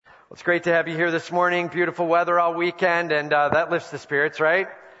It's great to have you here this morning. Beautiful weather all weekend, and that lifts the spirits, right?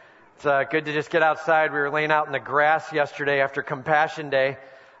 It's good to just get outside. We were laying out in the grass yesterday after Compassion Day,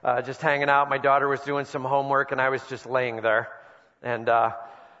 just hanging out. My daughter was doing some homework, and I was just laying there and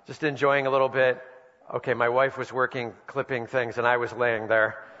just enjoying a little bit. Okay, my wife was working, clipping things, and I was laying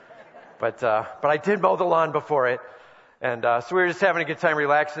there. But I did mow the lawn before it. And so we were just having a good time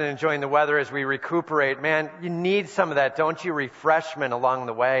relaxing and enjoying the weather as we recuperate. Man, you need some of that, don't you? Refreshment along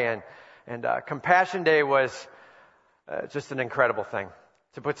the way. And Compassion Day was just an incredible thing.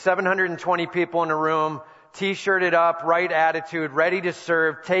 To put 720 people in a room, T-shirted up, right attitude, ready to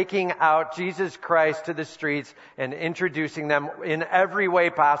serve, taking out Jesus Christ to the streets and introducing them in every way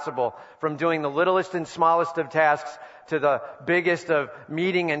possible, from doing the littlest and smallest of tasks to the biggest of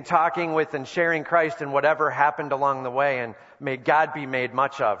meeting and talking with and sharing Christ and whatever happened along the way, and may God be made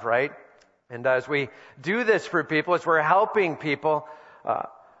much of, right? And as we do this for people, as we're helping people,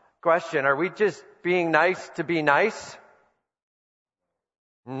 question, are we just being nice to be nice?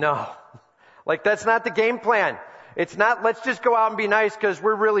 No. Like, that's not the game plan. It's not, let's just go out and be nice because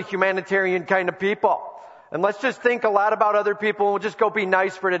we're really humanitarian kind of people. And let's just think a lot about other people and we'll just go be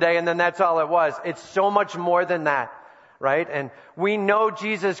nice for today, and then that's all it was. It's so much more than that, right? And we know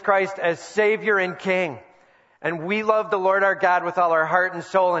Jesus Christ as Savior and King. And we love the Lord our God with all our heart and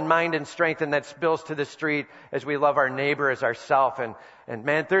soul and mind and strength, and that spills to the street as we love our neighbor as ourself. And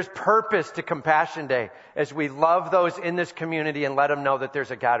man, there's purpose to Compassion Day as we love those in this community and let them know that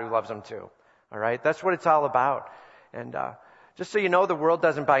there's a God who loves them too. All right? That's what it's all about. And just so you know, the world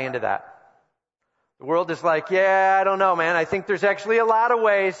doesn't buy into that. The world is like, yeah, I don't know, man. I think there's actually a lot of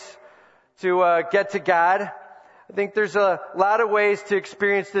ways to get to God. I think there's a lot of ways to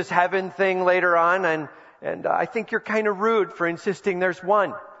experience this heaven thing later on. And I think you're kind of rude for insisting there's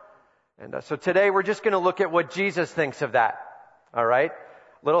one. And so today we're just going to look at what Jesus thinks of that. All right?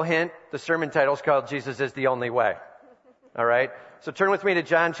 Little hint, the sermon title is called Jesus is the Only Way. All right? So turn with me to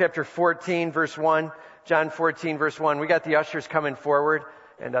John chapter 14, verse 1. John 14, verse 1. We got the ushers coming forward,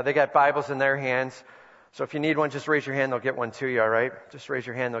 and they got Bibles in their hands. So if you need one, just raise your hand. They'll get one to you, all right? Just raise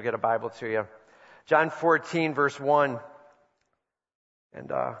your hand. They'll get a Bible to you. John 14, verse 1.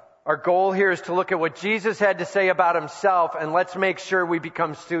 And our goal here is to look at what Jesus had to say about himself, and let's make sure we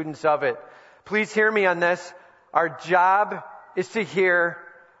become students of it. Please hear me on this. Our job is to hear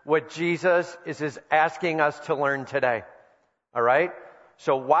what Jesus is asking us to learn today. All right?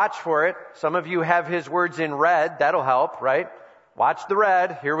 So watch for it. Some of you have his words in red. That'll help, right? Watch the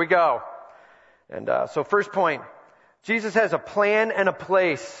red. Here we go. And so first point, Jesus has a plan and a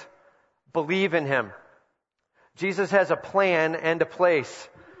place. Believe in him. Jesus has a plan and a place.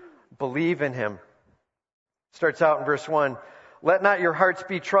 Believe in him. Starts out in verse 1. Let not your hearts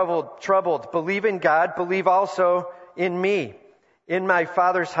be troubled. Believe in God. Believe also in me. In my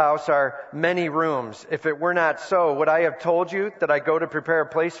Father's house are many rooms. If it were not so, would I have told you that I go to prepare a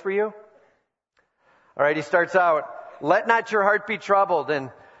place for you? All right, he starts out, let not your heart be troubled. And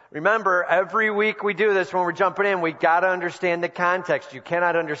remember, every week we do this when we're jumping in, we got to understand the context. You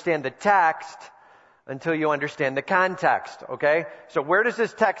cannot understand the text until you understand the context, okay? So where does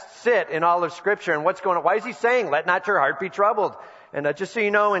this text sit in all of Scripture, and what's going on? Why is he saying, let not your heart be troubled? And just so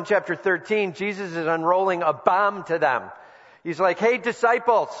you know, in chapter 13, Jesus is unrolling a bomb to them. He's like, hey,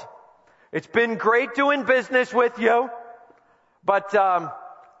 disciples, it's been great doing business with you, but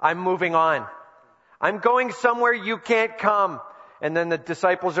I'm moving on. I'm going somewhere you can't come. And then the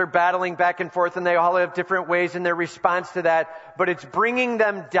disciples are battling back and forth, and they all have different ways in their response to that, but it's bringing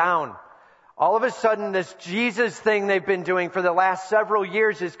them down. All of a sudden, this Jesus thing they've been doing for the last several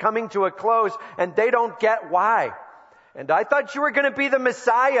years is coming to a close, and they don't get why. And I thought you were going to be the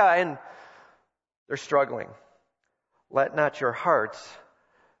Messiah, and they're struggling. Let not your hearts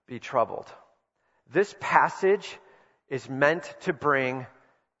be troubled. This passage is meant to bring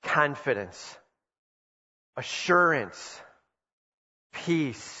confidence, assurance,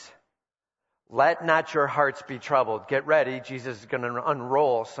 peace. Let not your hearts be troubled. Get ready. Jesus is going to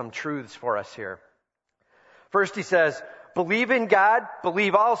unroll some truths for us here. First, he says, believe in God,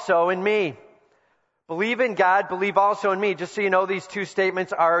 believe also in me. Believe in God, believe also in me. Just so you know, these two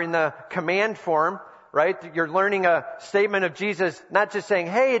statements are in the command form. Right? You're learning a statement of Jesus, not just saying,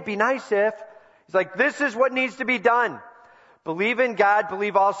 hey, it'd be nice if. He's like, this is what needs to be done. Believe in God,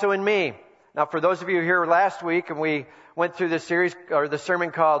 believe also in me. Now, for those of you here last week, and we went through this series, or the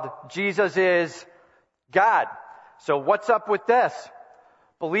sermon called Jesus is God. So what's up with this?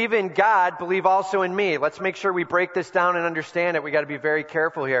 Believe in God, believe also in me. Let's make sure we break this down and understand it. We got to be very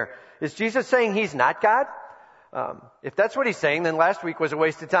careful here. Is Jesus saying he's not God? If that's what he's saying, then last week was a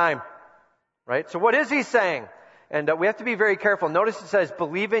waste of time. Right? So what is he saying? And we have to be very careful. Notice it says,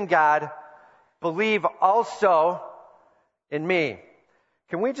 believe in God, believe also in me.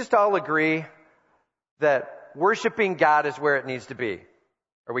 Can we just all agree that worshiping God is where it needs to be?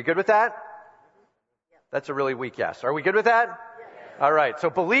 Are we good with that? That's a really weak yes. Are we good with that? Yes. All right. So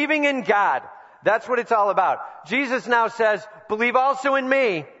believing in God, that's what it's all about. Jesus now says, believe also in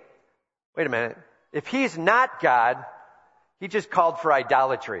me. Wait a minute. If he's not God, he just called for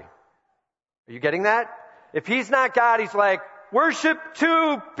idolatry. Are you getting that? If he's not God, he's like, worship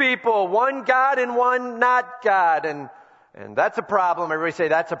two people, one God and one not God. And that's a problem. Everybody say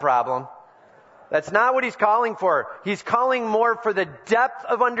that's a problem. That's not what he's calling for. He's calling more for the depth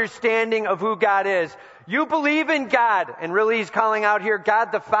of understanding of who God is. You believe in God, and really he's calling out here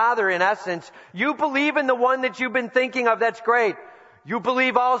God the Father in essence. You believe in the one that you've been thinking of, that's great. You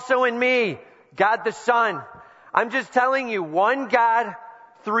believe also in me, God the Son. I'm just telling you, one God,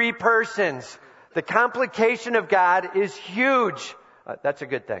 three persons. The complication of God is huge. That's a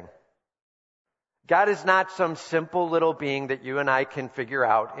good thing. God is not some simple little being that you and I can figure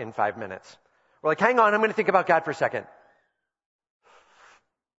out in 5 minutes. We're like, hang on, I'm going to think about God for a second.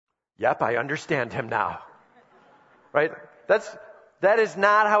 Yep, I understand him now. Right? That is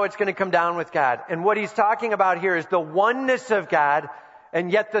not how it's going to come down with God. And what he's talking about here is the oneness of God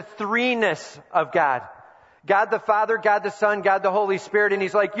and yet the threeness of God. God the Father, God the Son, God the Holy Spirit. And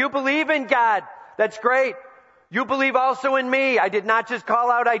he's like, you believe in God. That's great. You believe also in me. I did not just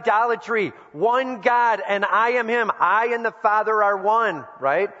call out idolatry. One God and I am him. I and the Father are one,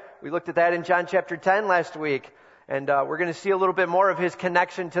 right? We looked at that in John chapter 10 last week. And we're going to see a little bit more of his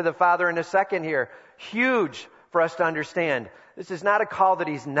connection to the Father in a second here. Huge for us to understand. This is not a call that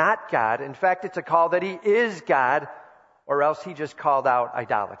he's not God. In fact, it's a call that he is God, or else he just called out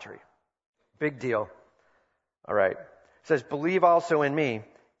idolatry. Big deal. All right. It says, believe also in me.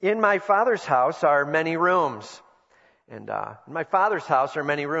 In my Father's house are many rooms. And in my Father's house are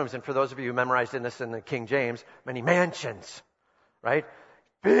many rooms. And for those of you who memorized this in the King James, many mansions, right?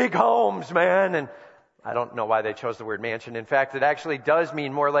 Big homes, man. And I don't know why they chose the word mansion. In fact, it actually does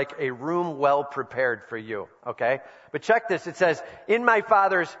mean more like a room well prepared for you, okay? But check this. It says, in my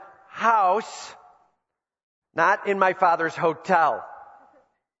Father's house, not in my Father's hotel.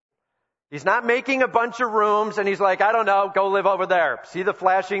 He's not making a bunch of rooms and he's like, I don't know, go live over there. See the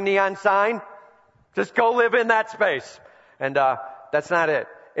flashing neon sign? Just go live in that space. And that's not it.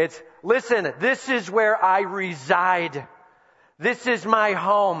 It's, listen, this is where I reside. This is my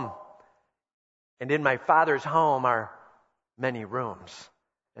home. And in my Father's home are many rooms.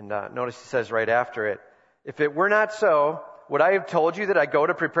 And notice he says right after it, if it were not so, would I have told you that I go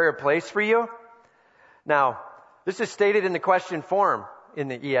to prepare a place for you? Now, this is stated in the question form in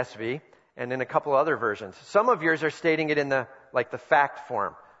the ESV and in a couple other versions. Some of yours are stating it in the fact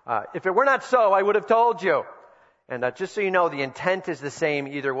form. If it were not so, I would have told you. And just so you know, the intent is the same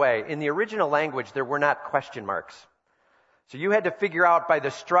either way. In the original language, there were not question marks. So you had to figure out by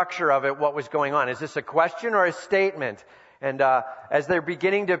the structure of it what was going on. Is this a question or a statement? And as they're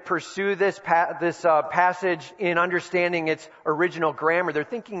beginning to pursue this passage in understanding its original grammar, they're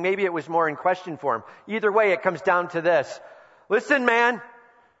thinking maybe it was more in question form. Either way, it comes down to this. Listen, man,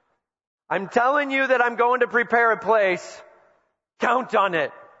 I'm telling you that I'm going to prepare a place. Count on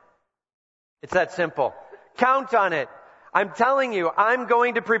it. It's that simple. Count on it. I'm telling you, I'm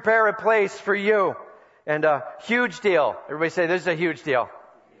going to prepare a place for you. And a huge deal. Everybody say, this is a huge deal.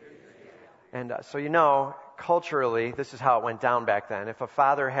 And so you know, culturally, this is how it went down back then. If a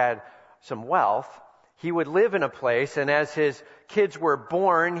father had some wealth, he would live in a place, and as his kids were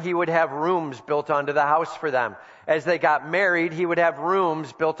born, he would have rooms built onto the house for them. As they got married, he would have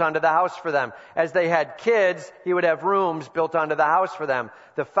rooms built onto the house for them. As they had kids, he would have rooms built onto the house for them.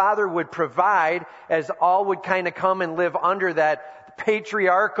 The father would provide as all would kind of come and live under that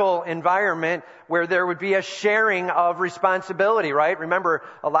patriarchal environment where there would be a sharing of responsibility, right? Remember,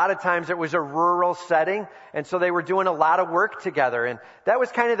 a lot of times it was a rural setting, and so they were doing a lot of work together, and that was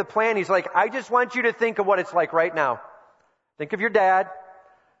kind of the plan. He's like, I just want you to think of what it's like right now. Think of your dad.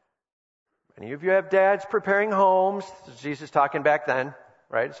 Many of you have dads preparing homes. This is Jesus talking back then,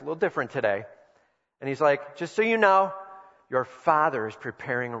 right? It's a little different today. And he's like, just so you know, your father is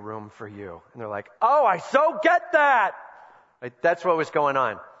preparing a room for you. And they're like, oh, I so get that. Right? That's what was going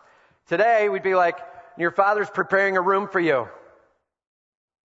on. Today, we'd be like, your father's preparing a room for you.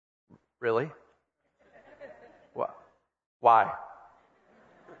 Really? Why?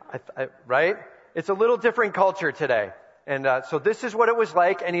 Right? It's a little different culture today. And so this is what it was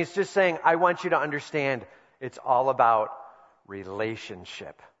like. And he's just saying, I want you to understand, it's all about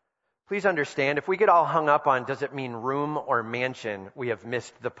relationship. Please understand, if we get all hung up on does it mean room or mansion, we have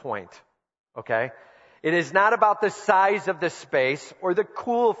missed the point. Okay? It is not about the size of the space or the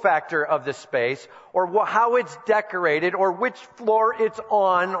cool factor of the space or how it's decorated or which floor it's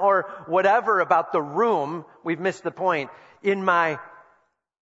on or whatever about the room. We've missed the point. In my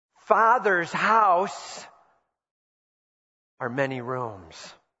Father's house are many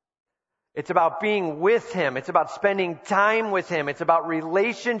rooms. It's about being with Him. It's about spending time with Him. It's about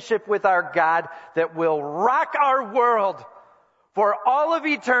relationship with our God that will rock our world for all of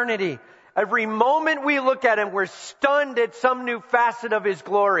eternity. Every moment we look at Him, we're stunned at some new facet of His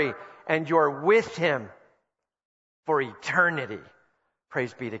glory. And you're with Him for eternity.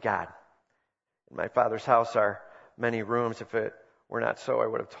 Praise be to God. In my Father's house are many rooms. If it were not so, I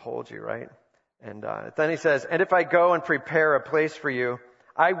would have told you, right? And then He says, and if I go and prepare a place for you,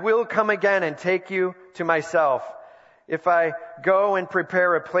 I will come again and take you to myself. If I go and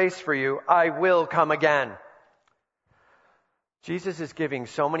prepare a place for you, I will come again. Jesus is giving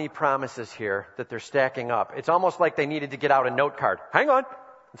so many promises here that they're stacking up. It's almost like they needed to get out a note card. Hang on,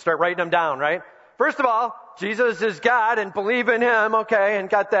 and start writing them down, right? First of all, Jesus is God and believe in Him, okay, and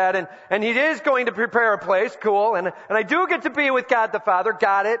got that. And He is going to prepare a place, cool. And I do get to be with God the Father,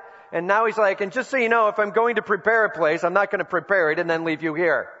 got it. And now He's like, and just so you know, if I'm going to prepare a place, I'm not going to prepare it and then leave you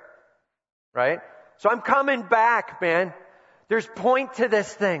here, right? So I'm coming back, man. There's point to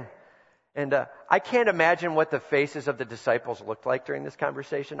this thing. And I can't imagine what the faces of the disciples looked like during this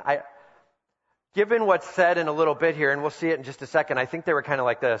conversation. Given what's said in a little bit here, and we'll see it in just a second, I think they were kind of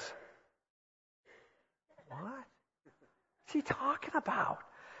like this. What? What's he talking about?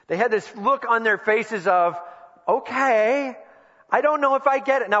 They had this look on their faces of, okay, I don't know if I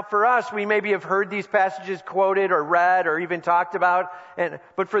get it. Now for us, we maybe have heard these passages quoted or read or even talked about.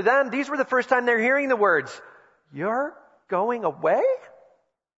 But for them, these were the first time they're hearing the words, you're going away?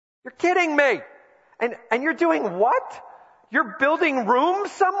 You're kidding me. And you're doing what? You're building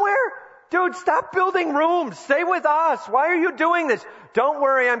rooms somewhere? Dude, stop building rooms. Stay with us. Why are you doing this? Don't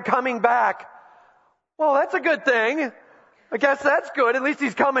worry, I'm coming back. Well, that's a good thing. I guess that's good. At least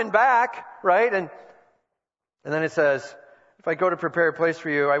He's coming back, right? And then it says, if I go to prepare a place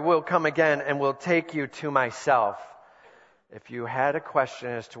for you, I will come again and will take you to myself. If you had a question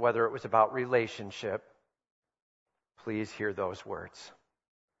as to whether it was about relationship, please hear those words.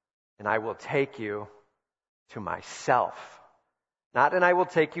 And I will take you to myself. Not, and I will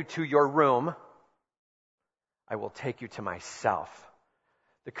take you to your room. I will take you to myself.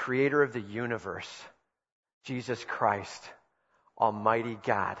 The creator of the universe, Jesus Christ, Almighty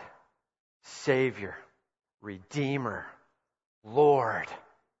God, Savior, Redeemer, Lord,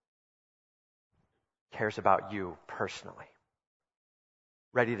 cares about you personally.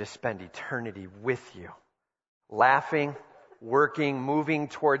 Ready to spend eternity with you. Laughing, working, moving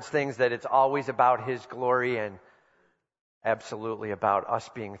towards things that it's always about His glory and absolutely about us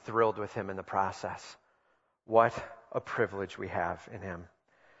being thrilled with Him in the process. What a privilege we have in Him.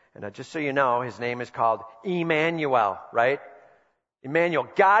 And just so you know, His name is called Emmanuel, right? Emmanuel,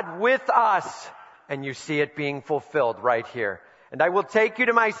 God with us. And you see it being fulfilled right here. And I will take you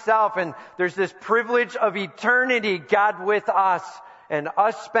to myself. And there's this privilege of eternity, God with us. And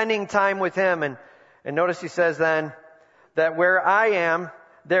us spending time with Him. And notice He says then, that where I am,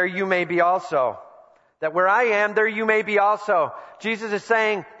 there you may be also. That where I am, there you may be also. Jesus is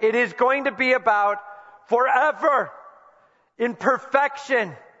saying, it is going to be about forever, in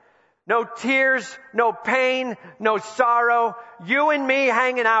perfection. No tears, no pain, no sorrow. You and me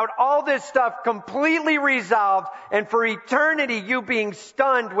hanging out, all this stuff completely resolved. And for eternity, you being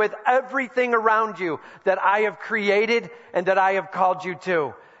stunned with everything around you that I have created and that I have called you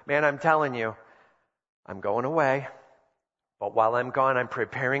to. Man, I'm telling you, I'm going away. But while I'm gone, I'm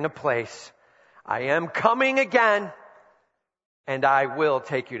preparing a place. I am coming again, and I will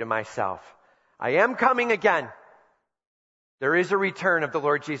take you to myself. I am coming again. There is a return of the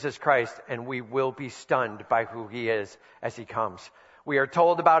Lord Jesus Christ, and we will be stunned by who He is as He comes. We are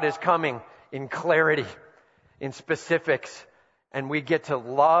told about His coming in clarity, in specifics, and we get to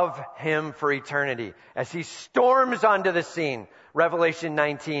love Him for eternity as He storms onto the scene, Revelation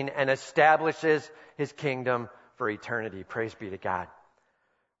 19, and establishes His kingdom for eternity. Praise be to God.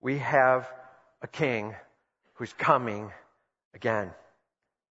 We have a King who's coming again,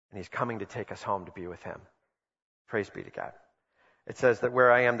 and He's coming to take us home to be with Him. Praise be to God. It says that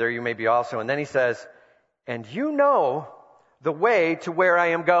where I am, there you may be also. And then He says, and you know the way to where I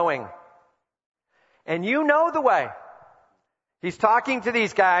am going. And you know the way. He's talking to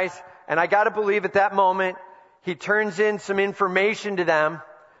these guys, and I got to believe at that moment, He turns in some information to them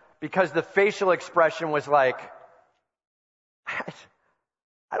because the facial expression was like,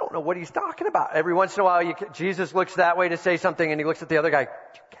 I don't know what he's talking about. Every once in a while, Jesus looks that way to say something, and he looks at the other guy. Did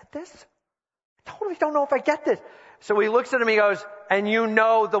you get this? I totally don't know if I get this. So he looks at him, he goes, and you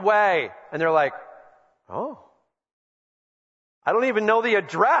know the way. And they're like, oh, I don't even know the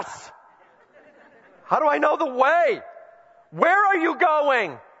address. How do I know the way? Where are you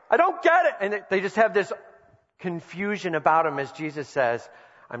going? I don't get it. And they just have this confusion about him as Jesus says,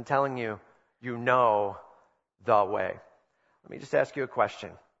 I'm telling you, you know the way. Let me just ask you a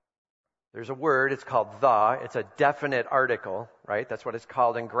question. There's a word, it's called the. It's a definite article, right? That's what it's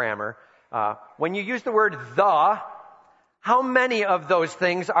called in grammar. When you use the word the, how many of those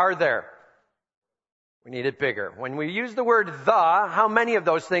things are there? We need it bigger. When we use the word the, how many of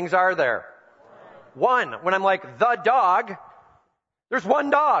those things are there? One. When I'm like the dog, there's one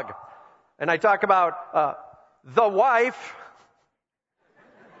dog. And I talk about the wife.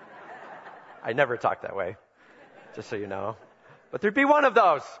 I never talk that way, just so you know. But there'd be one of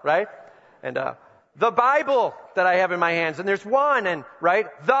those, right? And the Bible that I have in my hands, and there's one, and right?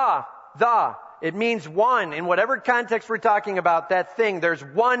 The. It means one. In whatever context we're talking about, that thing, there's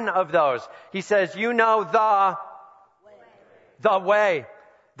one of those. He says, you know the way.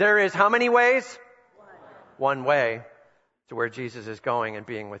 There is how many ways? One way to where Jesus is going and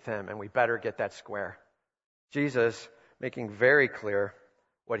being with him, and we better get that square. Jesus making very clear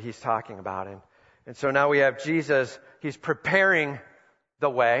what he's talking about. And so now we have Jesus, he's preparing the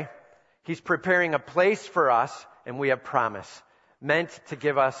way. He's preparing a place for us, and we have promise, meant to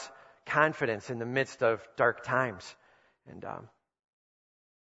give us confidence in the midst of dark times. And I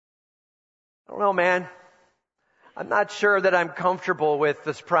don't know, man. I'm not sure that I'm comfortable with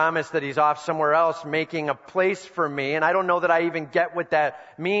this promise that he's off somewhere else making a place for me. And I don't know that I even get what that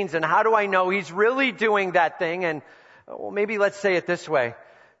means. And how do I know he's really doing that thing? And well, maybe let's say it this way.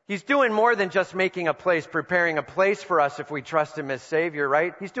 He's doing more than just making a place, preparing a place for us if we trust him as Savior,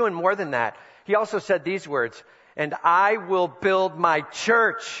 right? He's doing more than that. He also said these words, and I will build my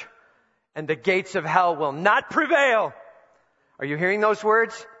church, and the gates of hell will not prevail. Are you hearing those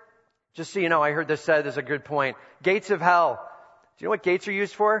words? Just so you know, I heard this said as a good point. Gates of hell. Do you know what gates are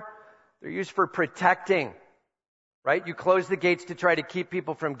used for? They're used for protecting, right? You close the gates to try to keep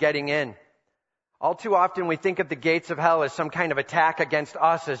people from getting in. All too often we think of the gates of hell as some kind of attack against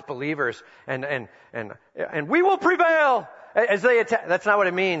us as believers. And we will prevail as they attack. That's not what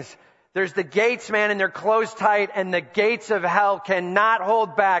it means. There's the gates, man, and they're closed tight, and the gates of hell cannot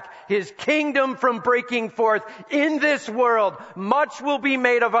hold back his kingdom from breaking forth in this world. Much will be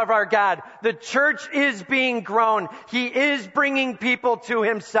made of our God. The church is being grown. He is bringing people to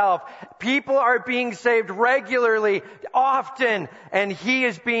himself. People are being saved regularly, often, and he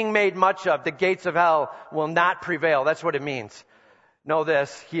is being made much of. The gates of hell will not prevail. That's what it means. Know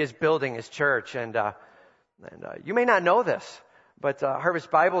this, he is building his church, and you may not know this, but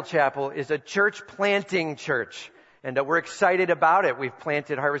Harvest Bible Chapel is a church planting church, and we're excited about it. We've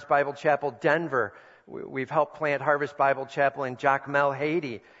planted Harvest Bible Chapel Denver. We've helped plant Harvest Bible Chapel in Jacmel,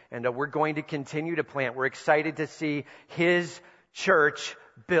 Haiti, and we're going to continue to plant. We're excited to see his church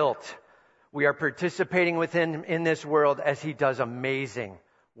built. We are participating with him in this world as he does amazing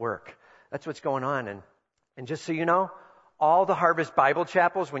work. That's what's going on. And just so you know, all the Harvest Bible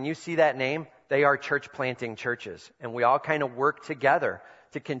Chapels, when you see that name, they are church planting churches. And we all kind of work together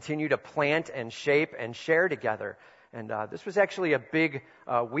to continue to plant and shape and share together. And this was actually a big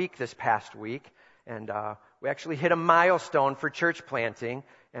week this past week. And we actually hit a milestone for church planting.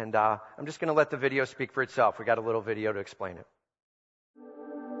 And I'm just going to let the video speak for itself. We got a little video to explain it.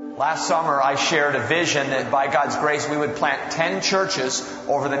 Last summer, I shared a vision that by God's grace, we would plant 10 churches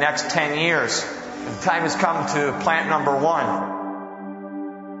over the next 10 years. And the time has come to plant number 1.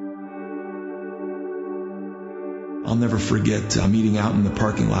 I'll never forget meeting out in the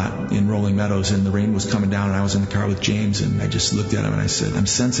parking lot in Rolling Meadows, and the rain was coming down, and I was in the car with James, and I just looked at him and I said, I'm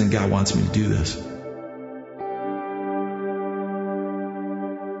sensing God wants me to do this.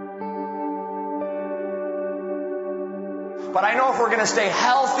 But I know if we're going to stay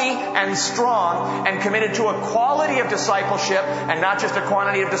healthy and strong and committed to a quality of discipleship and not just a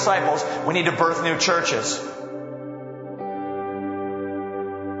quantity of disciples, we need to birth new churches.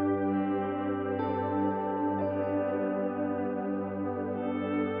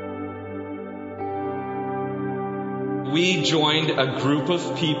 We joined a group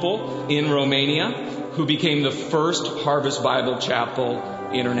of people in Romania who became the first Harvest Bible Chapel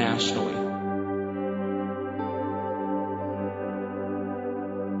internationally.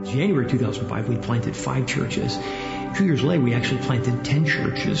 January 2005, we planted 5 churches. 2 years later, we actually planted 10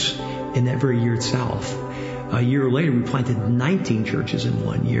 churches in that very year itself. A year later, we planted 19 churches in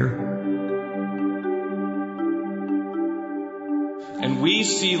 1 year. And we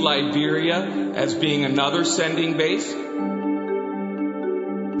see Liberia as being another sending base.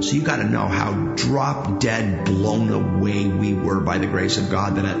 So you got to know how drop dead blown away we were by the grace of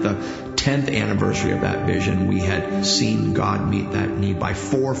God that at the 10th anniversary of that vision, we had seen God meet that need by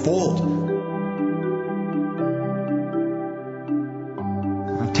fourfold.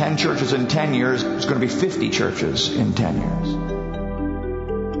 10 churches in 10 years, it's going to be 50 churches in 10 years.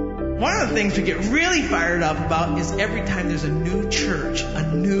 One of the things we get really fired up about is every time there's a new church,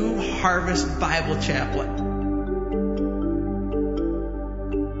 a new Harvest Bible Chapel.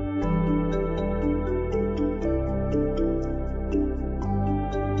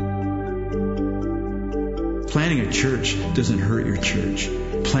 Planting a church doesn't hurt your church.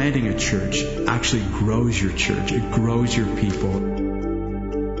 Planting a church actually grows your church. It grows your people.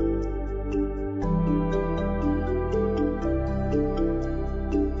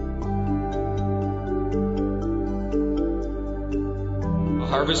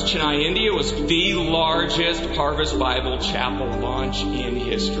 Harvest Chennai, India was the largest Harvest Bible Chapel launch in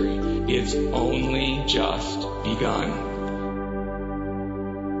history. It's only just begun.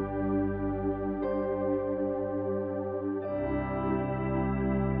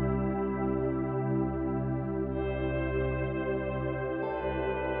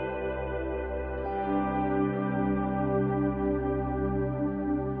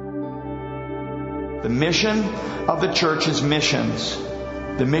 The mission of the church is missions.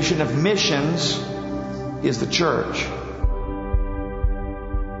 The mission of missions is the church.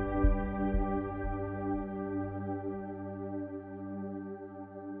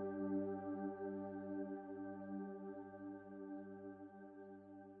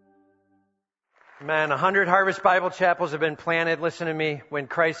 Man, 100 Harvest Bible Chapels have been planted. Listen to me. When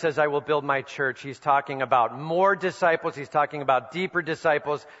Christ says, I will build my church, He's talking about more disciples. He's talking about deeper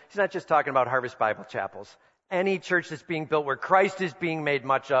disciples. He's not just talking about Harvest Bible Chapels. Any church that's being built where Christ is being made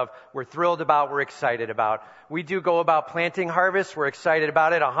much of, we're thrilled about, we're excited about. We do go about planting harvest. We're excited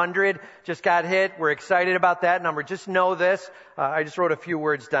about it. 100 just got hit. We're excited about that number. Just know this. I just wrote a few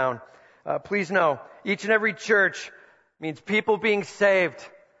words down. Please know, each and every church means people being saved,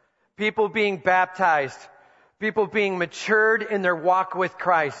 people being baptized, people being matured in their walk with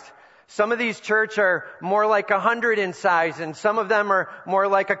Christ. Some of these churches are more like 100 in size, and some of them are more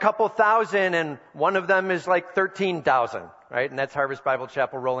like a couple thousand, and one of them is like 13,000, right? And that's Harvest Bible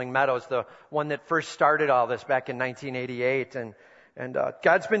Chapel Rolling Meadows, the one that first started all this back in 1988. And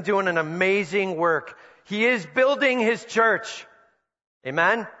God's been doing an amazing work. He is building His church.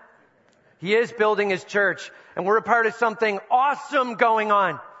 Amen? He is building His church, and we're a part of something awesome going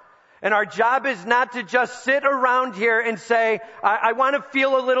on. And our job is not to just sit around here and say, I want to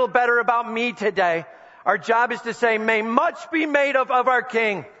feel a little better about me today. Our job is to say, may much be made of our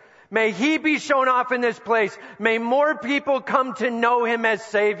King. May He be shown off in this place. May more people come to know Him as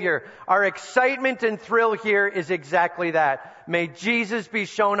Savior. Our excitement and thrill here is exactly that. May Jesus be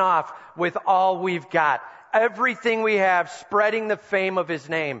shown off with all we've got. Everything we have, spreading the fame of His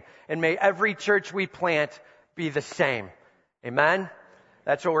name. And may every church we plant be the same. Amen?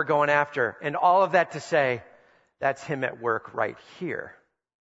 That's what we're going after. And all of that to say, that's Him at work right here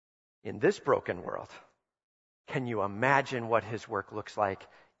in this broken world. Can you imagine what His work looks like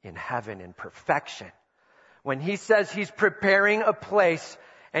in heaven in perfection? When He says He's preparing a place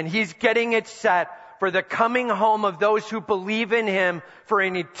and He's getting it set for the coming home of those who believe in Him for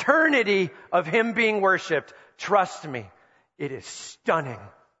an eternity of Him being worshiped, trust me, it is stunning.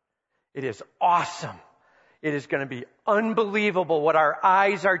 It is awesome. It is going to be unbelievable what our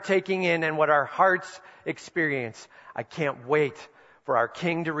eyes are taking in and what our hearts experience. I can't wait for our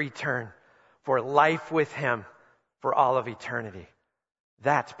King to return, for life with Him for all of eternity.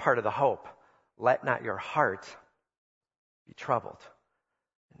 That's part of the hope. Let not your heart be troubled.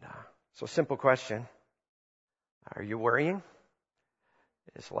 And, so simple question. Are you worrying?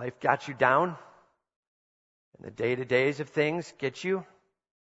 Has life got you down? And the day-to-days of things get you?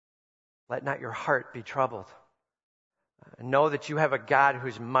 Let not your heart be troubled. Know that you have a God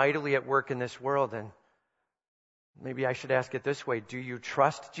who's mightily at work in this world. And maybe I should ask it this way. Do you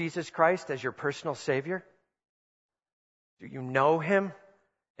trust Jesus Christ as your personal Savior? Do you know Him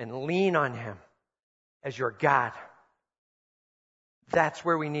and lean on Him as your God? That's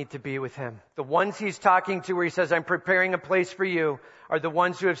where we need to be with Him. The ones He's talking to where He says, I'm preparing a place for you, are the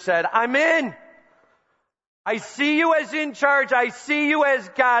ones who have said, I'm in. I see you as in charge. I see you as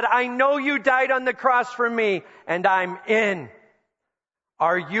God. I know you died on the cross for me, and I'm in.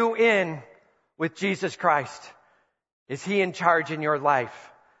 Are you in with Jesus Christ? Is He in charge in your life?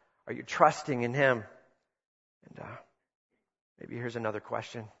 Are you trusting in Him? And maybe here's another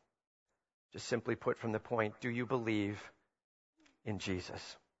question. Just simply put from the point, do you believe in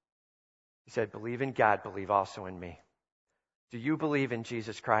Jesus? He said, believe in God, believe also in me. Do you believe in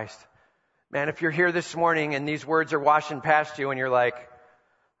Jesus Christ? Man, if you're here this morning and these words are washing past you and you're like,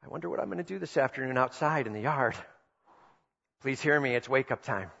 I wonder what I'm going to do this afternoon outside in the yard. Please hear me. It's wake-up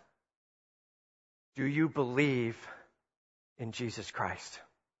time. Do you believe in Jesus Christ?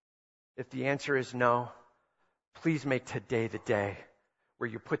 If the answer is no, please make today the day where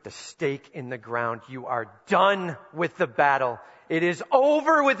you put the stake in the ground. You are done with the battle. It is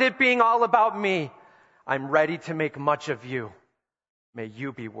over with it being all about me. I'm ready to make much of you. May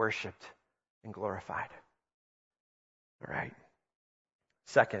you be worshiped and glorified. All right.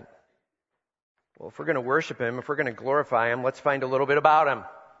 Second, well, if we're going to worship him, if we're going to glorify him, let's find a little bit about him.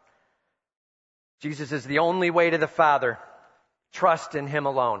 Jesus is the only way to the Father. Trust in him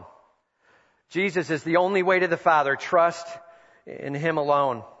alone. Jesus is the only way to the Father. Trust in him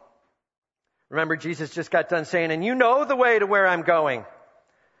alone. Remember, Jesus just got done saying, and you know the way to where I'm going.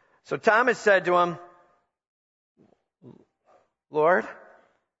 So Thomas said to him, Lord,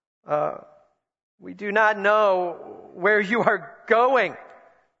 we do not know where you are going.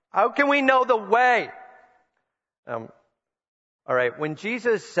 How can we know the way? All right, when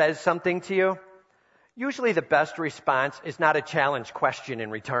Jesus says something to you, usually the best response is not a challenge question in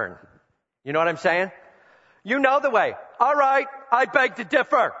return. You know what I'm saying? You know the way. All right, I beg to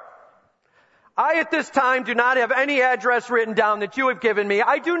differ. I at this time do not have any address written down that you have given me.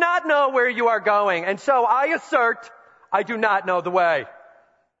 I do not know where you are going. And so I assert I do not know the way.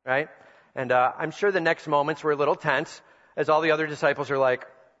 Right? And I'm sure the next moments were a little tense as all the other disciples are like,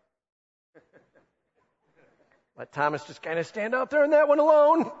 let Thomas just kind of stand out there in that one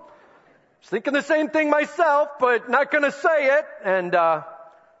alone. I was thinking the same thing myself, but not going to say it. And,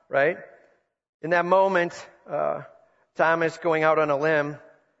 right? In that moment, Thomas going out on a limb,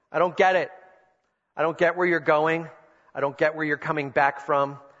 I don't get it. I don't get where you're going. I don't get where you're coming back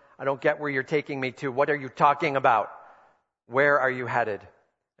from. I don't get where you're taking me to. What are you talking about? Where are you headed?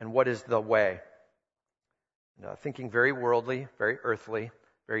 And what is the way? Thinking very worldly, very earthly,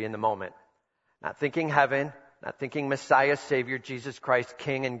 very in the moment. Not thinking heaven, not thinking Messiah, Savior, Jesus Christ,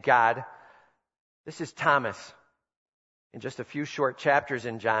 King and God. This is Thomas. In just a few short chapters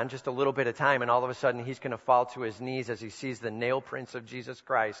in John, just a little bit of time, and all of a sudden he's going to fall to his knees as he sees the nail prints of Jesus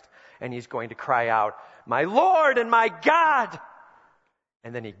Christ, and he's going to cry out, my Lord and my God!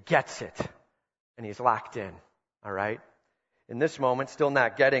 And then he gets it, and he's locked in, all right? In this moment, still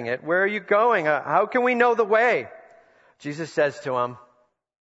not getting it. Where are you going? How can we know the way? Jesus says to him,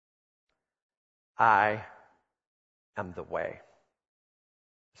 I am the way.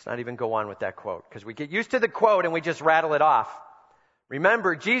 Let's not even go on with that quote, because we get used to the quote and we just rattle it off.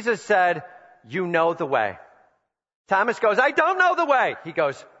 Remember, Jesus said, you know the way. Thomas goes, I don't know the way. He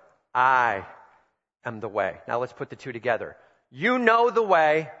goes, I am the way. Now let's put the two together. You know the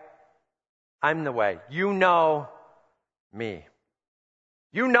way. I'm the way. You know me.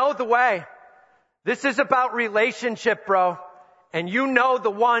 You know the way. This is about relationship, bro. And you know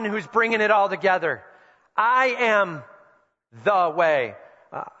the one who's bringing it all together. I am the way.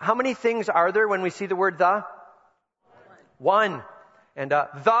 How many things are there when we see the word the? One. And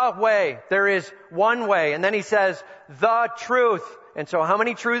the way. There is one way. And then he says, the truth. And so how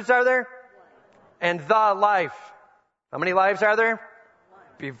many truths are there? And the life. How many lives are there?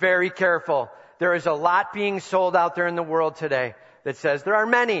 Be very careful. There is a lot being sold out there in the world today that says there are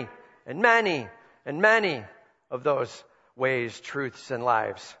many and many and many of those ways, truths, and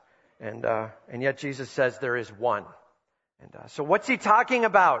lives. And yet Jesus says there is one. And so what's he talking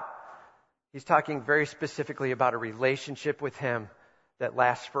about? He's talking very specifically about a relationship with him that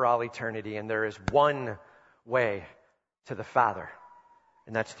lasts for all eternity. And there is one way to the Father.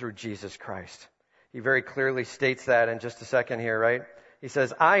 And that's through Jesus Christ. He very clearly states that in just a second here, right? He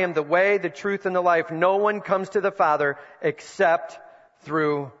says, I am the way, the truth, and the life. No one comes to the Father except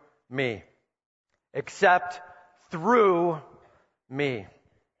through me. Except through me.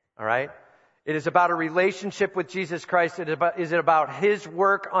 All right? It is about a relationship with Jesus Christ. It is about his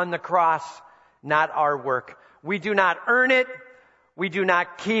work on the cross, not our work. We do not earn it. We do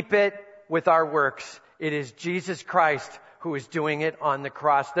not keep it with our works. It is Jesus Christ who is doing it on the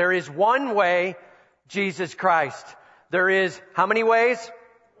cross. There is one way, Jesus Christ. There is, how many ways?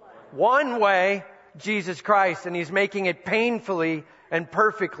 One way, Jesus Christ. And he's making it painfully and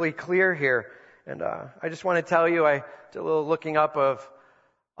perfectly clear here. And I just want to tell you, I did a little looking up of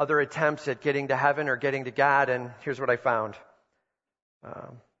other attempts at getting to heaven or getting to God, and here's what I found.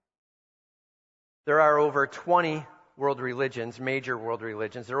 There are over 20 world religions, major world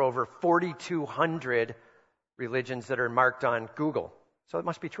religions. There are over 4,200 religions that are marked on Google. So it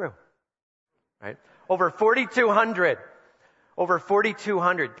must be true, right? Over 4,200. Over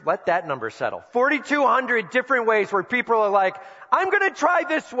 4,200. Let that number settle. 4,200 different ways where people are like, I'm going to try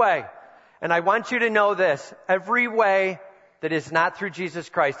this way. And I want you to know this. Every way that is not through Jesus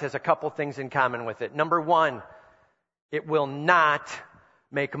Christ has a couple things in common with it. Number one, it will not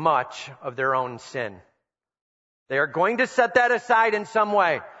make much of their own sin. They are going to set that aside in some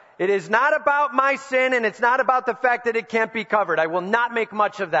way. It is not about my sin, and it's not about the fact that it can't be covered. I will not make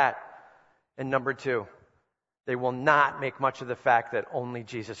much of that. And number two, they will not make much of the fact that only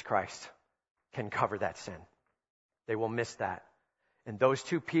Jesus Christ can cover that sin. They will miss that. And those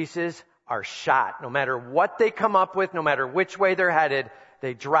two pieces are shot. No matter what they come up with, no matter which way they're headed,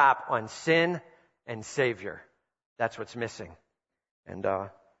 they drop on sin and Savior. That's what's missing. And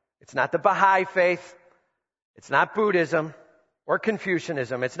it's not the Baha'i faith. It's not Buddhism or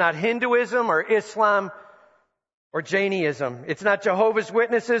Confucianism. It's not Hinduism or Islam or Jainism. It's not Jehovah's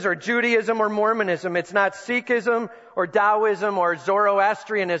Witnesses or Judaism or Mormonism. It's not Sikhism or Taoism or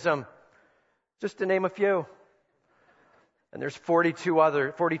Zoroastrianism. Just to name a few. And there's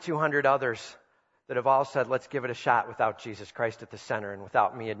 4,200 others that have all said, let's give it a shot without Jesus Christ at the center and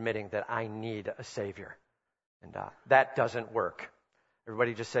without me admitting that I need a Savior. And that doesn't work.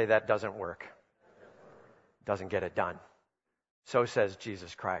 Everybody just say that doesn't work. Doesn't get it done. So says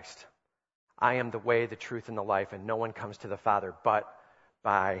Jesus Christ. I am the way, the truth, and the life, and no one comes to the Father but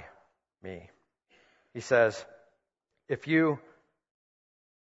by me. He says,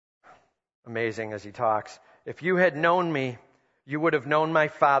 amazing as he talks, if you had known me, you would have known my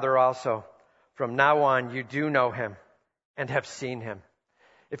Father also. From now on, you do know him and have seen him.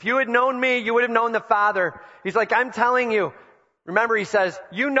 If you had known me, you would have known the Father. He's like, I'm telling you. Remember, he says,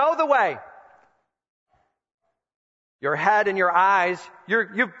 you know the way. Your head and your eyes,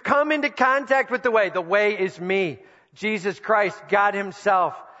 you've come into contact with the way. The way is me, Jesus Christ, God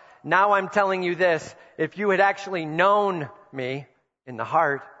himself. Now I'm telling you this. If you had actually known me in the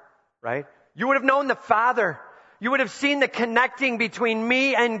heart, right? You would have known the Father. You would have seen the connecting between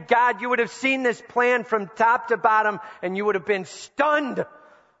me and God. You would have seen this plan from top to bottom, and you would have been stunned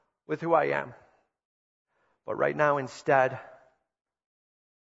with who I am. But right now, instead,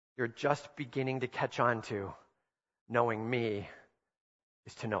 you're just beginning to catch on to knowing me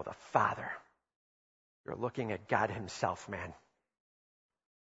is to know the Father. You're looking at God himself, man.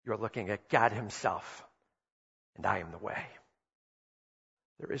 You're looking at God himself, and I am the way.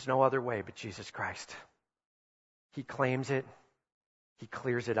 There is no other way but Jesus Christ. He claims it. He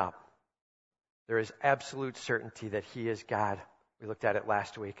clears it up. There is absolute certainty that he is God. We looked at it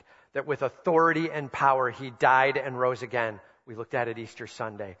last week. That with authority and power, he died and rose again. We looked at it Easter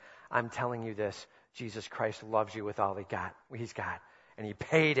Sunday. I'm telling you this. Jesus Christ loves you with all he's got. And he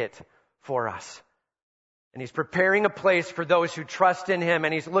paid it for us. And he's preparing a place for those who trust in him.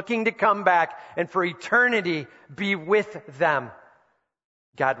 And he's looking to come back and for eternity be with them.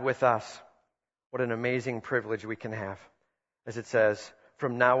 God with us. What an amazing privilege we can have. As it says,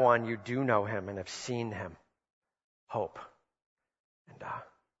 from now on you do know him and have seen him. Hope. And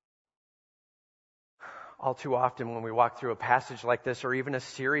all too often when we walk through a passage like this or even a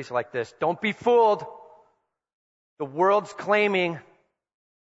series like this, don't be fooled. The world's claiming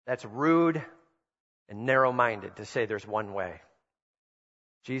that's rude and narrow-minded to say there's one way.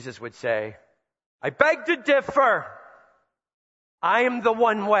 Jesus would say, I beg to differ. I am the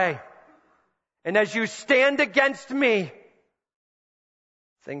one way. And as you stand against me,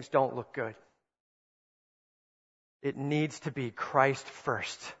 things don't look good. It needs to be Christ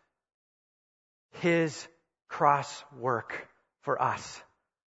first. His cross work for us.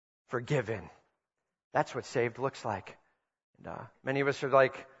 Forgiven. That's what saved looks like. And many of us are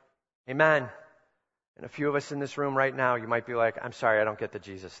like, amen. And a few of us in this room right now, you might be like, I'm sorry, I don't get the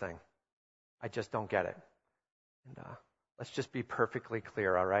Jesus thing. I just don't get it. And let's just be perfectly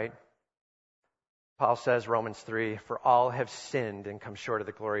clear, all right? Paul says, Romans 3, for all have sinned and come short of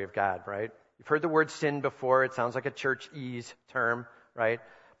the glory of God, right? You've heard the word sin before. It sounds like a church-ease term, right?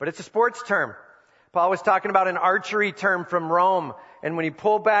 But it's a sports term. Paul was talking about an archery term from Rome. And when you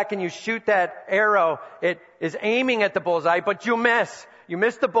pull back and you shoot that arrow, it is aiming at the bullseye, but you miss. You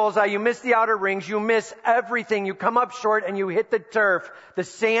miss the bullseye, you miss the outer rings, you miss everything. You come up short and you hit the turf. The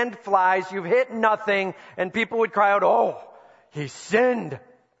sand flies, you've hit nothing, and people would cry out, oh, he sinned.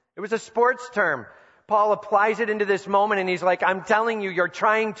 It was a sports term. Paul applies it into this moment and he's like, I'm telling you, you're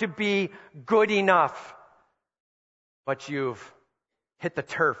trying to be good enough, but you've hit the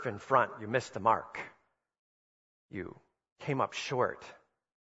turf in front. You missed the mark. You came up short.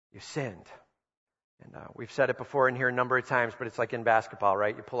 You sinned. And we've said it before in here a number of times, but it's like in basketball,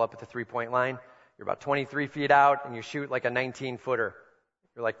 right? You pull up at the three-point line. You're about 23 feet out, and you shoot like a 19-footer.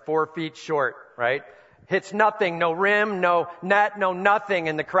 You're like 4 feet short, right? Hits nothing, no rim, no net, no nothing,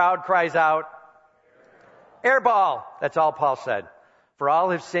 and the crowd cries out, airball. That's all Paul said. For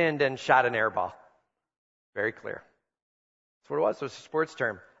all have sinned and shot an airball. Very clear. That's what it was. It was a sports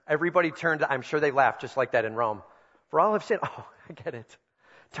term. Everybody turned, I'm sure they laughed just like that in Rome. For all have sinned. Oh, I get it.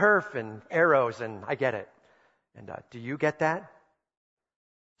 Turf and arrows, and I get it. And do you get that?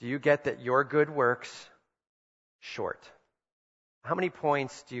 Do you get that your good works short? How many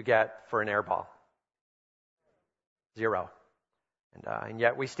points do you get for an airball? 0. And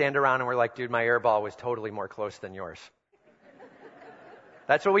yet we stand around and we're like, dude, my airball was totally more close than yours.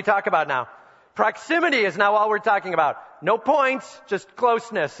 That's what we talk about now. Proximity is now all we're talking about. No points, just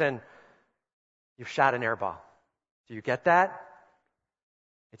closeness. And you've shot an airball. Do you get that?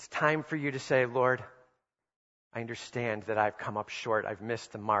 It's time for you to say, Lord, I understand that I've come up short. I've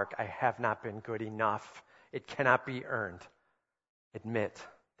missed the mark. I have not been good enough. It cannot be earned. Admit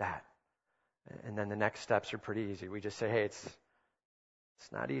that. And then the next steps are pretty easy. We just say, hey, it's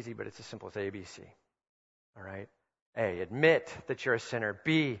not easy, but it's as simple as ABC. All right? A, admit that you're a sinner.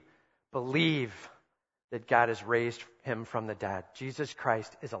 B, believe that God has raised him from the dead. Jesus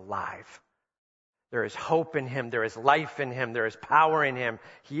Christ is alive. There is hope in him. There is life in him. There is power in him.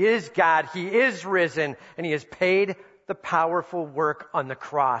 He is God. He is risen. And he has paid the powerful work on the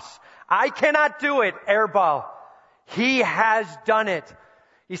cross. I cannot do it, airball. He has done it.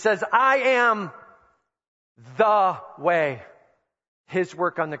 He says, I am the way. His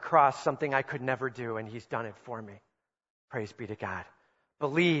work on the cross, something I could never do, and he's done it for me. Praise be to God.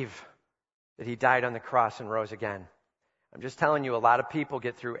 Believe that he died on the cross and rose again. I'm just telling you, a lot of people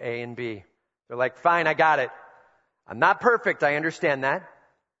get through A and B. They're like, fine, I got it. I'm not perfect. I understand that.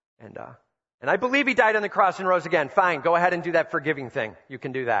 And I believe he died on the cross and rose again. Fine, go ahead and do that forgiving thing. You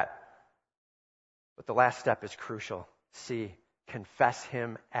can do that. But the last step is crucial. C, confess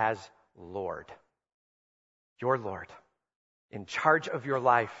him as Lord. Your Lord. In charge of your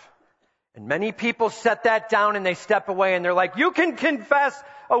life. And many people set that down and they step away and they're like, you can confess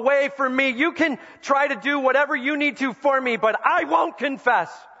away from me. You can try to do whatever you need to for me, but I won't confess.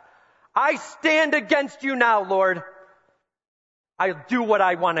 I stand against you now, Lord. I'll do what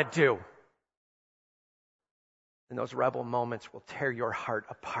I want to do. And those rebel moments will tear your heart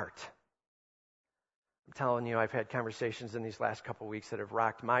apart. I'm telling you, I've had conversations in these last couple weeks that have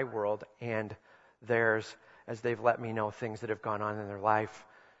rocked my world and theirs as they've let me know things that have gone on in their life.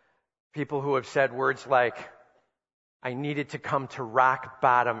 People who have said words like, I needed to come to rock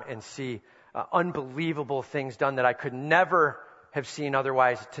bottom and see unbelievable things done that I could never have seen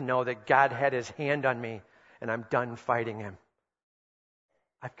otherwise, to know that God had his hand on me and I'm done fighting him.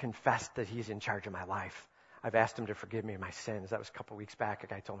 I've confessed that he's in charge of my life. I've asked him to forgive me of my sins. That was a couple weeks back. A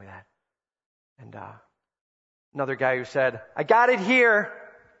guy told me that. And another guy who said, I got it here,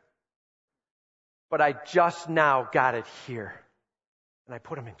 but I just now got it here. And I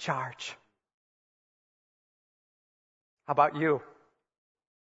put him in charge. How about you?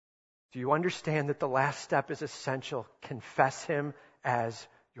 Do you understand that the last step is essential? Confess him as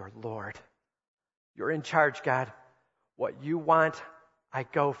your Lord. You're in charge, God. What you want, I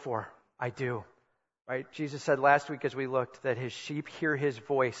go for. I do. Right? Jesus said last week as we looked that his sheep hear his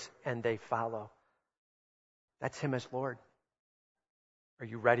voice and they follow. That's him as Lord. Are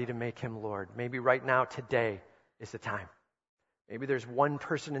you ready to make him Lord? Maybe right now, today is the time. Maybe there's one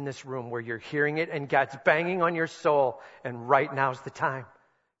person in this room where you're hearing it and God's banging on your soul, and right now's the time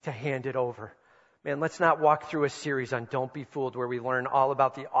to hand it over. Man, let's not walk through a series on Don't Be Fooled where we learn all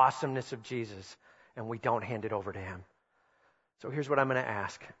about the awesomeness of Jesus and we don't hand it over to him. So here's what I'm going to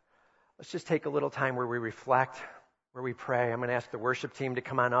ask. Let's just take a little time where we reflect, where we pray. I'm going to ask the worship team to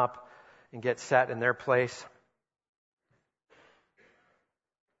come on up and get set in their place.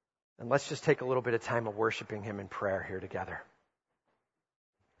 And let's just take a little bit of time of worshiping him in prayer here together.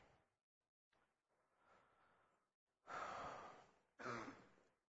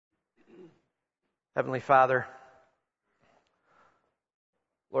 Heavenly Father,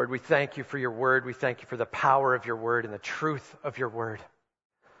 Lord, we thank you for your word. We thank you for the power of your word and the truth of your word.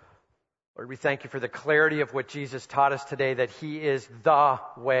 Lord, we thank you for the clarity of what Jesus taught us today, that he is the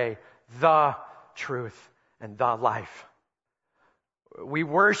way, the truth, and the life. We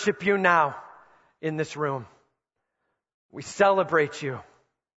worship you now in this room. We celebrate you.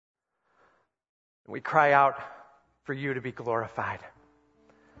 And we cry out for you to be glorified.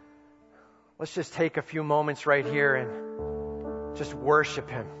 Let's just take a few moments right here and just worship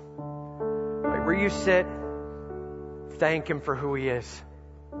him. Right where you sit, thank him for who he is.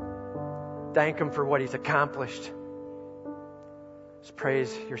 Thank him for what he's accomplished. Let's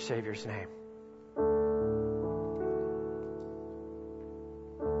praise your Savior's name.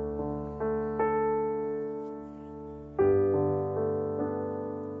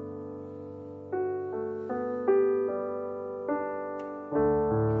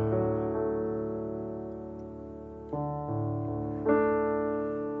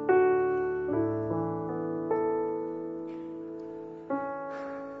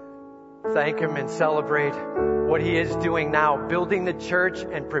 thank Him and celebrate what He is doing now, building the church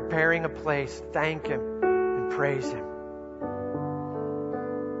and preparing a place. Thank Him and praise Him.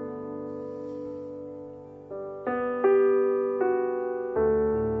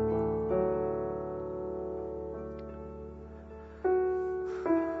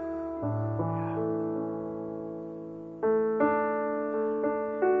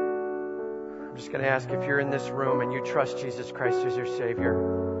 Going to ask, if you're in this room and you trust Jesus Christ as your Savior,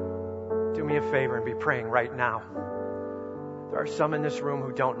 do me a favor and be praying right now. There are some in this room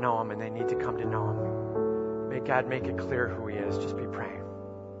who don't know Him and they need to come to know Him. May God make it clear who He is. Just be praying.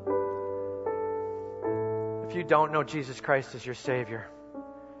 If you don't know Jesus Christ as your Savior,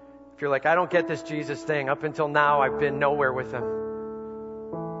 if you're like, I don't get this Jesus thing. Up until now, I've been nowhere with Him.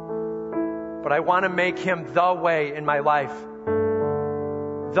 But I want to make Him the way in my life,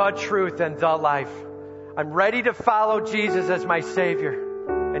 the truth and the life. I'm ready to follow Jesus as my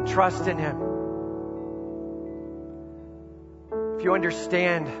Savior and trust in Him. If you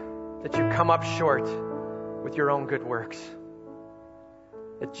understand that you come up short with your own good works,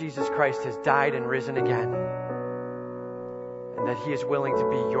 that Jesus Christ has died and risen again, and that He is willing to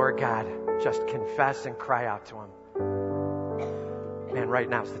be your God, just confess and cry out to Him. Man, right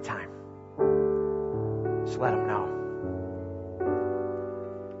now's the time. Just let Him know.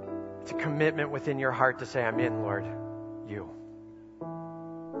 It's a commitment within your heart to say, I'm in, Lord, you.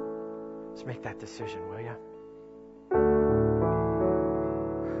 Let's make that decision, will you?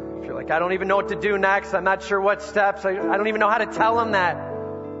 If you're like, I don't even know what to do next, I'm not sure what steps, I don't even know how to tell Him that.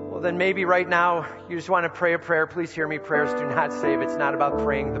 Well, then maybe right now you just want to pray a prayer. Please hear me. Prayers do not save. It's not about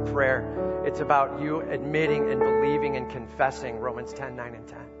praying the prayer. It's about you admitting and believing and confessing Romans 10, 9, and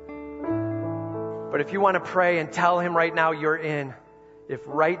 10. But if you want to pray and tell Him right now you're in, if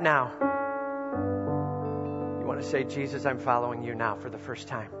right now you want to say, Jesus, I'm following you now for the first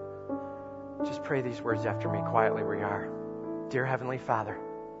time, just pray these words after me quietly where you are. Dear Heavenly Father,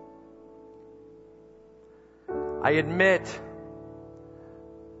 I admit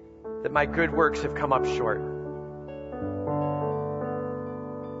that my good works have come up short.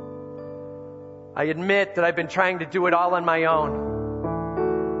 I admit that I've been trying to do it all on my own.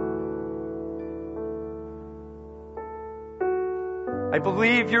 I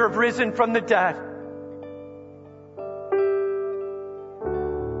believe you have risen from the dead.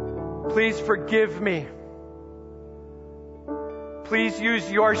 Please forgive me. Please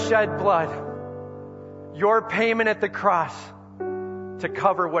use your shed blood, your payment at the cross, to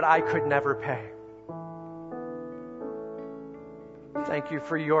cover what I could never pay. Thank you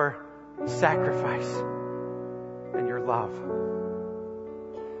for your sacrifice and your love.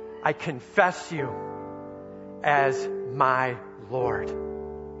 I confess you as my Lord,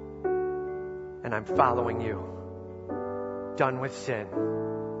 and I'm following you. Done with sin,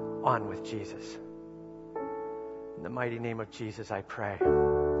 on with Jesus. In the mighty name of Jesus, I pray.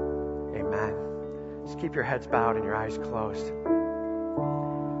 Amen. Just keep your heads bowed and your eyes closed.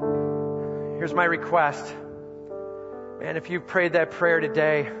 Here's my request. Man, if you prayed that prayer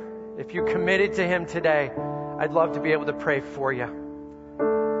today, if you committed to Him today, I'd love to be able to pray for you.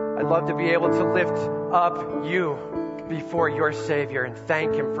 I'd love to be able to lift up you before your Savior and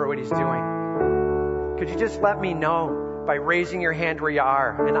thank Him for what He's doing. Could you just let me know by raising your hand where you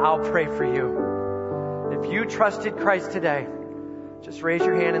are, and I'll pray for you. If you trusted Christ today, just raise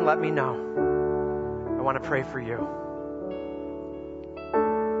your hand and let me know. I want to pray for you.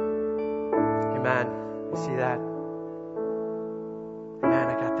 Amen. You see that? Amen.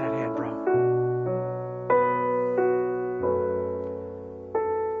 I got that hand, bro.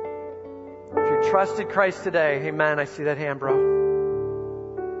 Trusted Christ today. Amen. I see that hand, bro.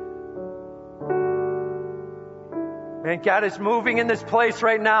 Man, God is moving in this place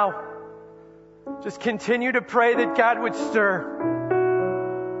right now. Just continue to pray that God would stir.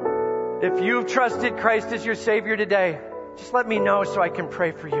 If you've trusted Christ as your Savior today, just let me know so I can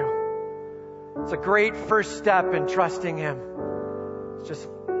pray for you. It's a great first step in trusting Him. It's just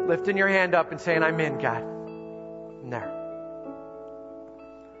lifting your hand up and saying, I'm in, God. I'm there.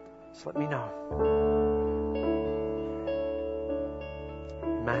 Just let me know.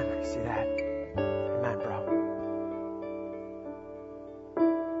 Amen. I see that. Amen, bro.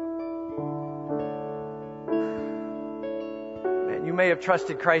 Man, you may have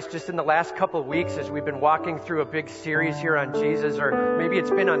trusted Christ just in the last couple of weeks as we've been walking through a big series here on Jesus, or maybe it's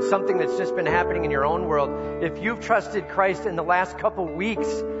been on something that's just been happening in your own world. If you've trusted Christ in the last couple of weeks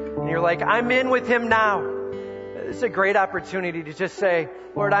and you're like, I'm in with Him now, this is a great opportunity to just say,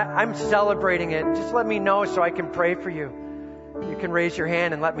 Lord, I'm celebrating it. Just let me know so I can pray for you. You can raise your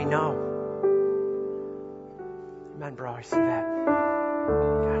hand and let me know. Amen, bro. I see that.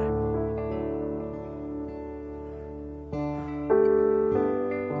 Got it.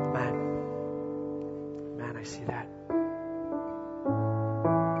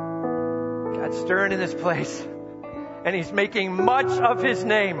 God's stirring in this place, and He's making much of His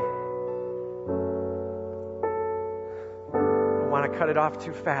name. I don't want to cut it off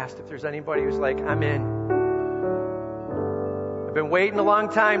too fast. If there's anybody who's like, I'm in. I've been waiting a long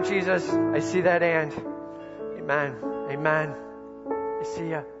time, Jesus. I see that hand. Amen. Amen. I see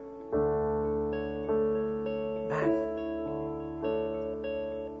you. Amen.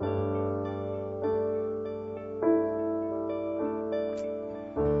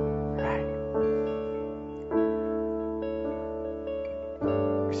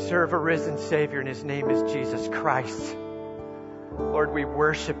 Serve a risen Savior, and His name is Jesus Christ. Lord, we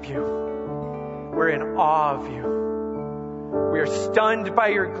worship You. We're in awe of You. We are stunned by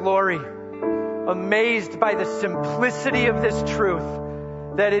Your glory, amazed by the simplicity of this truth,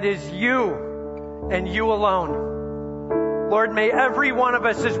 that it is You and You alone. Lord, may every one of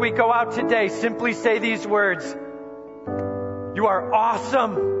us as we go out today simply say these words: You are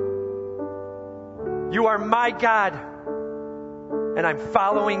awesome. You are my God. And I'm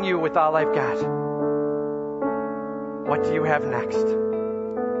following You with all I've got. What do You have next?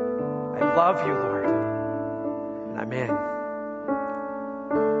 I love You, Lord. And I'm in.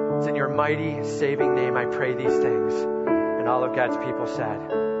 It's in Your mighty, saving name I pray these things. And all of God's people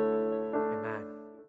said,